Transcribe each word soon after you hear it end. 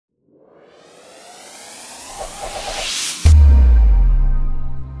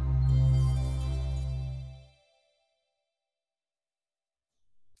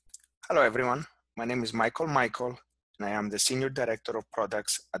Hello everyone, my name is Michael, and I am the Senior Director of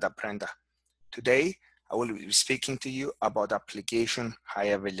Products at Apprenda. Today, I will be speaking to you about application high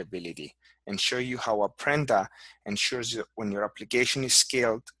availability and show you how Apprenda ensures that when your application is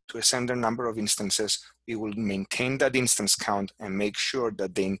scaled to a certain number of instances, we will maintain that instance count and make sure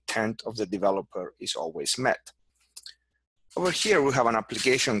that the intent of the developer is always met. Over here, we have an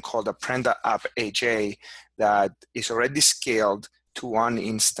application called Apprenda App HA that is already scaled to one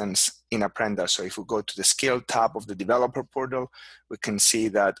instance in Apprenda. So if we go to the Scale tab of the developer portal, we can see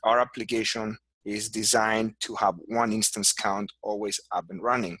that our application is designed to have one instance count always up and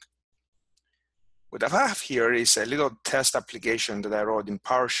running. What I have here is a little test application that I wrote in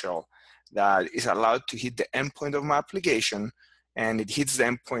PowerShell that is allowed to hit the endpoint of my application, and it hits the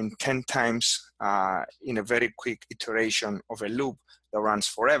endpoint 10 times in a very quick iteration of a loop that runs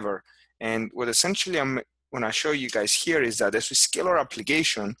forever. And what essentially I'm going to show you guys here is that as we scale our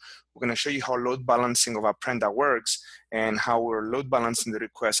application, we're going to show you how load balancing of Apprenda works and how we're load balancing the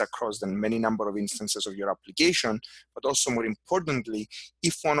requests across the many number of instances of your application. But also more importantly,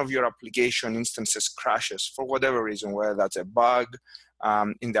 if one of your application instances crashes for whatever reason, whether that's a bug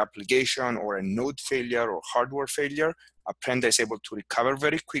in the application or a node failure or hardware failure, Apprenda is able to recover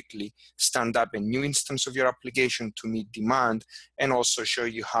very quickly, stand up a new instance of your application to meet demand, and also show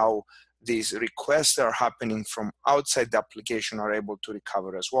you how these requests that are happening from outside the application are able to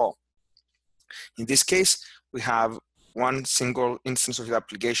recover as well. In this case, we have one single instance of the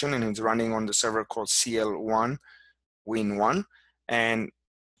application, and it's running on the server called CL1 Win1, and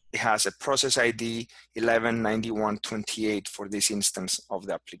it has a process ID 119128 for this instance of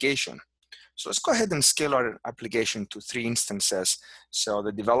the application. So let's go ahead and scale our application to 3 instances. So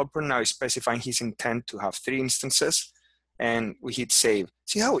the developer now is specifying his intent to have 3 instances, and we hit save.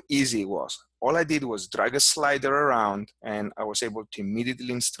 See how easy it was. All I did was drag a slider around, and I was able to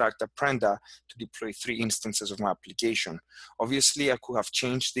immediately instruct Apprenda to deploy 3 instances of my application. Obviously, I could have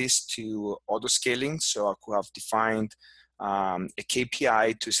changed this to auto scaling, so I could have defined a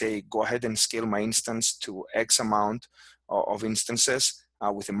KPI to say, go ahead and scale my instance to X amount of instances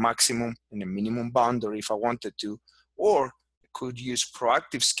with a maximum and a minimum boundary if I wanted to, or I could use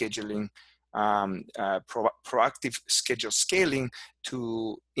proactive scheduling, proactive schedule scaling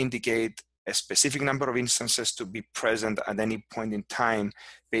to indicate a specific number of instances to be present at any point in time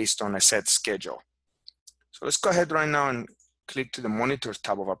based on a set schedule. So let's go ahead right now and click to the Monitor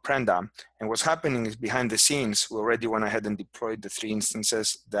tab of Apprenda. And what's happening is behind the scenes, we already went ahead and deployed the 3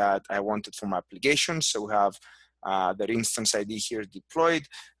 instances that I wanted for my application. So we have their instance ID here deployed,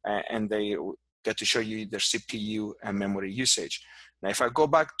 and they get to show you their CPU and memory usage. Now, if I go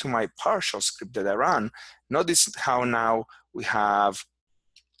back to my PowerShell script that I ran, notice how now we have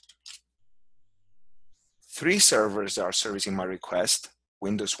 3 servers that are servicing my request: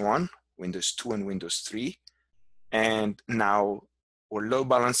 Windows 1, Windows 2, and Windows 3. And now we're load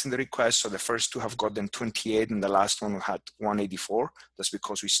balancing the request. So the first 2 have gotten 28, and the last one had 184. That's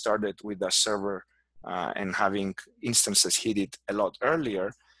because we started with the server and having instances hit it a lot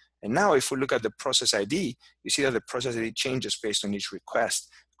earlier. And now if we look at the process ID, you see that the process ID changes based on each request.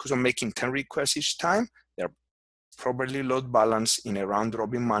 Because we're making 10 requests each time, they're properly load balanced in a round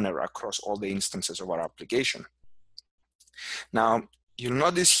robin manner across all the instances of our application. Now, you'll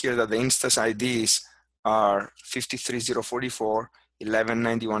notice here that the instance IDs are 53044,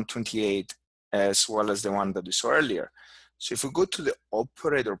 119128, as well as the one that we saw earlier. So if we go to the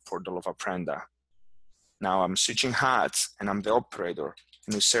operator portal of Apprenda, now I'm switching hats and I'm the operator,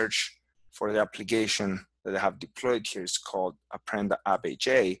 and we search for the application that I have deployed here. It's called Apprenda App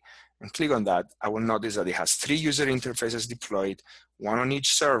HA, and click on that. I will notice that it has 3 user interfaces deployed, 1 on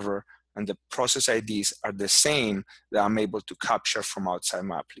each server, and the process IDs are the same that I'm able to capture from outside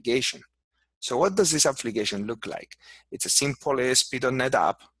my application. So what does this application look like? It's a simple ASP.NET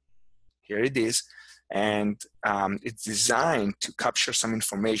app. Here it is. And it's designed to capture some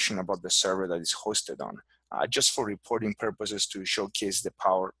information about the server that is hosted on, just for reporting purposes to showcase the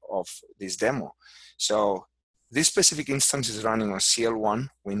power of this demo. So this specific instance is running on CL1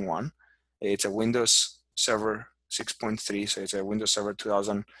 Win1. It's a Windows Server 6.3, so it's a Windows Server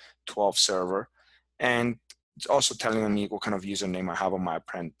 2012 server. And it's also telling me what kind of username I have on my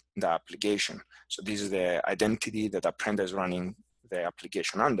Apprenda application. So this is the identity that Apprenda is running the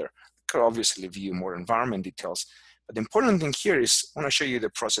application under. You could obviously view more environment details, but the important thing here is I want to show you the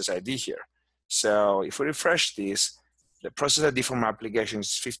process ID here. So if we refresh this, the process ID for my application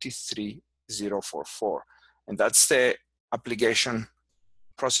is 53044, and that's the application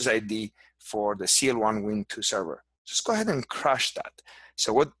process ID for the CL1 Win2 server. Just go ahead and crash that.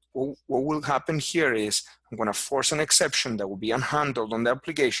 So what will happen here is I'm going to force an exception that will be unhandled on the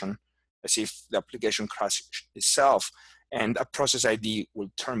application, as if the application crashed itself, and a process ID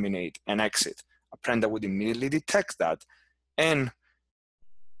will terminate and exit. Apprenda would immediately detect that and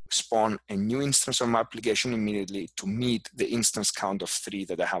spawn a new instance of my application immediately to meet the instance count of 3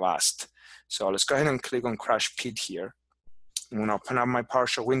 that I have asked. So let's go ahead and click on Crash PID here. I'm going to open up my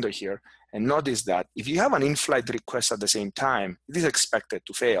PowerShell window here, and notice that if you have an in-flight request at the same time, it is expected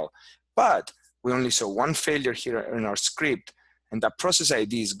to fail. But we only saw one failure here in our script, and that process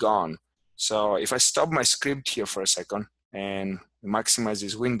ID is gone. So if I stop my script here for a second and maximize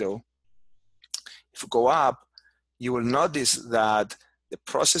this window, if we go up, you will notice that the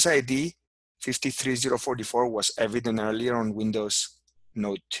process ID 53044 was evident earlier on Windows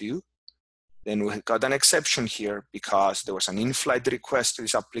Node 2. Then we got an exception here because there was an in-flight request to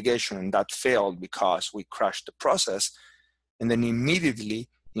this application, and that failed because we crashed the process. And then immediately,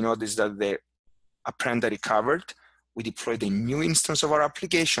 you notice that the Apprenda recovered. We deployed a new instance of our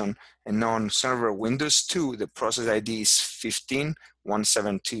application, and now on server Windows 2, the process ID is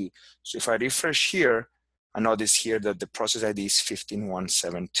 15172. So if I refresh here, I notice here that the process ID is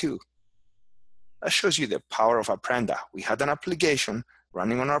 15172. That shows you the power of Apprenda. We had an application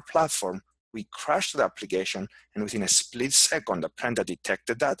running on our platform. We crashed the application, and within a split second, Apprenda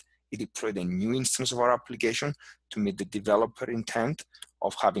detected that. It deployed a new instance of our application to meet the developer intent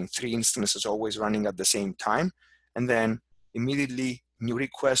of having 3 instances always running at the same time. And then immediately, new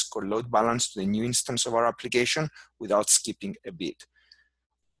request could load balance to the new instance of our application without skipping a beat.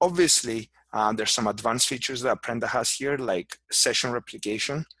 Obviously, there's some advanced features that Apprenda has here, like session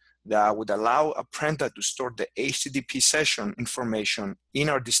replication, that would allow Apprenda to store the HTTP session information in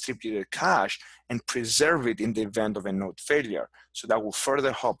our distributed cache and preserve it in the event of a node failure. So that will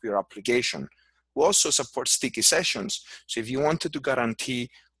further help your application. We also support sticky sessions. So if you wanted to guarantee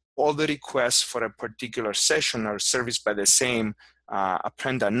all the requests for a particular session are serviced by the same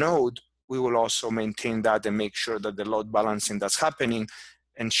Apprenda node, we will also maintain that and make sure that the load balancing that's happening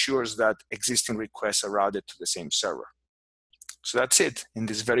ensures that existing requests are routed to the same server. So that's it. In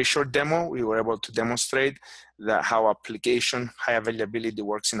this very short demo, we were able to demonstrate that how application high availability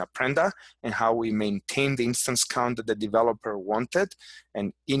works in Apprenda and how we maintain the instance count that the developer wanted.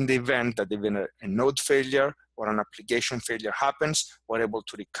 And in the event that even a node failure or an application failure happens, we're able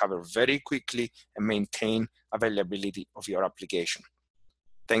to recover very quickly and maintain availability of your application.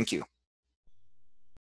 Thank you.